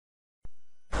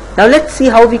Now let's see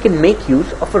how we can make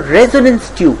use of a resonance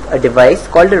tube, a device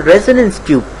called a resonance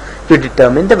tube, to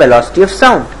determine the velocity of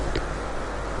sound.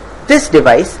 This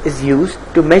device is used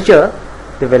to measure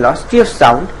the velocity of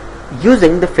sound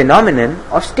using the phenomenon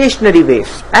of stationary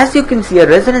waves. As you can see, a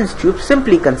resonance tube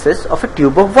simply consists of a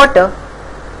tube of water.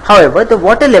 However, the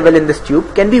water level in this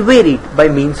tube can be varied by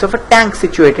means of a tank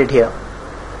situated here.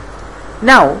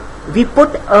 Now, we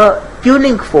put a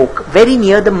tuning fork very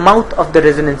near the mouth of the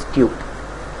resonance tube.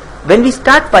 When we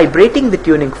start vibrating the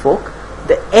tuning fork,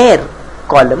 the air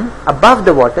column above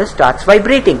the water starts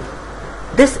vibrating.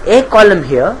 This air column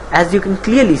here, as you can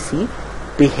clearly see,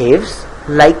 behaves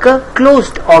like a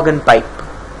closed organ pipe.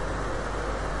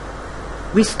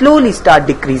 We slowly start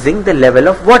decreasing the level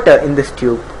of water in this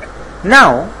tube.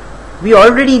 Now, we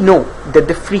already know that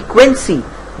the frequency,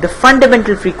 the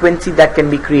fundamental frequency that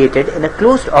can be created in a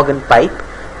closed organ pipe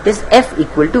is F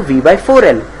equal to V by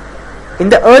 4L. In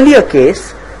the earlier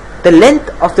case, the length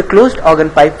of the closed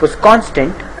organ pipe was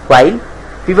constant while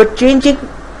we were changing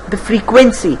the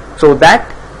frequency so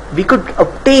that we could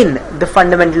obtain the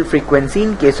fundamental frequency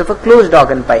in case of a closed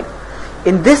organ pipe.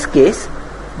 In this case,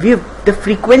 the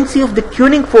frequency of the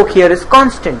tuning fork here is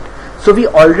constant, so we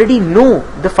already know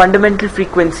the fundamental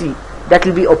frequency that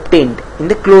will be obtained in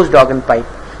the closed organ pipe.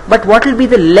 But what will be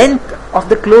the length of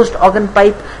the closed organ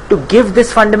pipe to give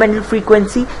this fundamental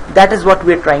frequency? That is what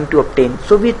we are trying to obtain.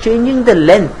 So we are changing the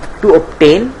length to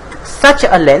obtain such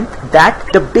a length that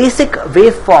the basic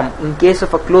waveform in case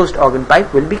of a closed organ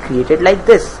pipe will be created like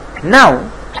this.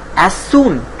 Now, as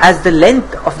soon as the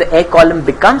length of the air column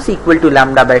becomes equal to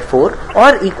lambda by 4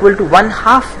 or equal to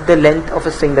 1/2 the length of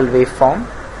a single waveform,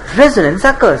 resonance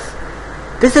occurs.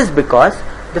 This is because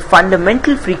the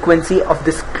fundamental frequency of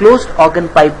this closed organ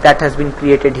pipe that has been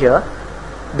created here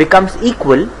becomes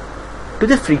equal to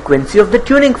the frequency of the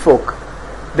tuning fork.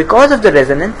 Because of the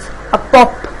resonance, a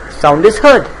pop sound is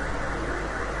heard.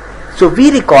 So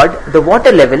we record the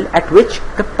water level at which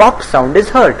the pop sound is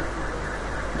heard.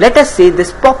 Let us say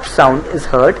this pop sound is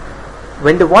heard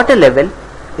when the water level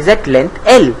is at length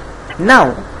L.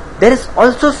 Now, there is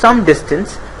also some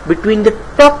distance between the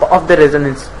top of the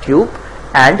resonance tube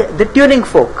and the tuning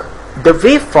fork. The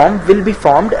waveform will be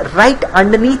formed right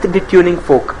underneath the tuning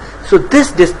fork. So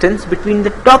this distance between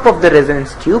the top of the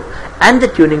resonance tube and the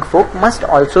tuning fork must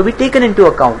also be taken into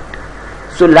account.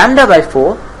 So lambda by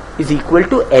 4 is equal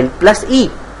to L plus E,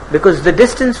 because the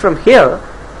distance from here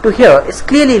to here is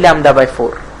clearly lambda by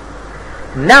 4.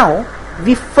 Now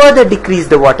we further decrease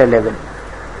the water level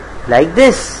like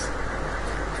this.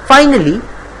 Finally,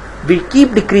 we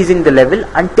keep decreasing the level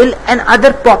until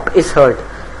another pop is heard.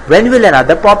 When will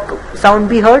another pop sound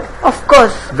be heard? Of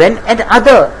course, when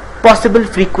another possible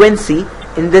frequency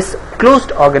in this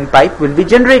closed organ pipe will be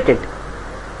generated.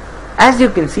 As you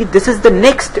can see, this is the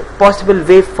next possible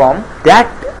waveform that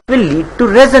will lead to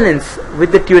resonance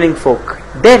with the tuning fork.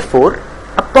 Therefore,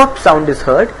 a pop sound is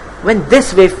heard when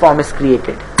this waveform is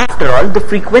created. After all, the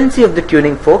frequency of the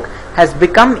tuning fork has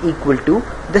become equal to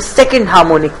the second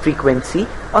harmonic frequency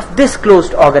of this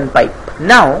closed organ pipe.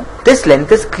 Now, this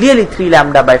length is clearly 3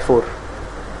 lambda by 4.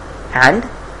 And,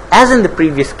 as in the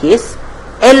previous case,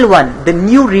 L1, the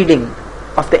new reading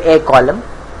of the air column,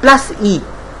 plus E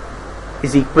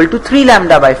is equal to 3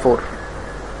 lambda by 4.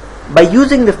 By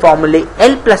using the formulae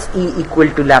L plus E equal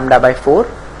to lambda by 4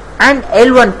 and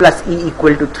L1 plus E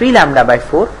equal to 3 lambda by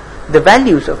 4, the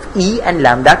values of E and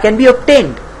lambda can be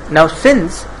obtained. Now,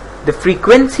 since the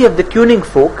frequency of the tuning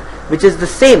fork, which is the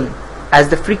same as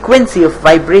the frequency of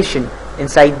vibration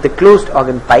inside the closed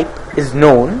organ pipe, is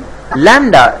known,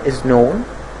 lambda is known,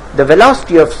 the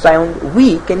velocity of sound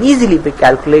V can easily be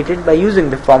calculated by using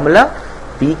the formula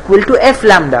V equal to F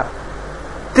lambda.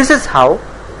 This is how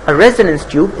a resonance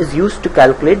tube is used to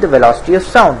calculate the velocity of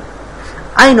sound.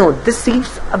 I know this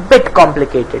seems a bit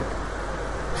complicated.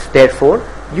 Therefore,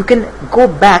 you can go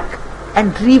back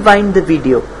and rewind the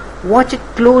video, watch it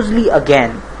closely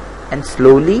again, and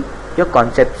slowly your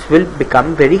concepts will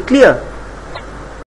become very clear.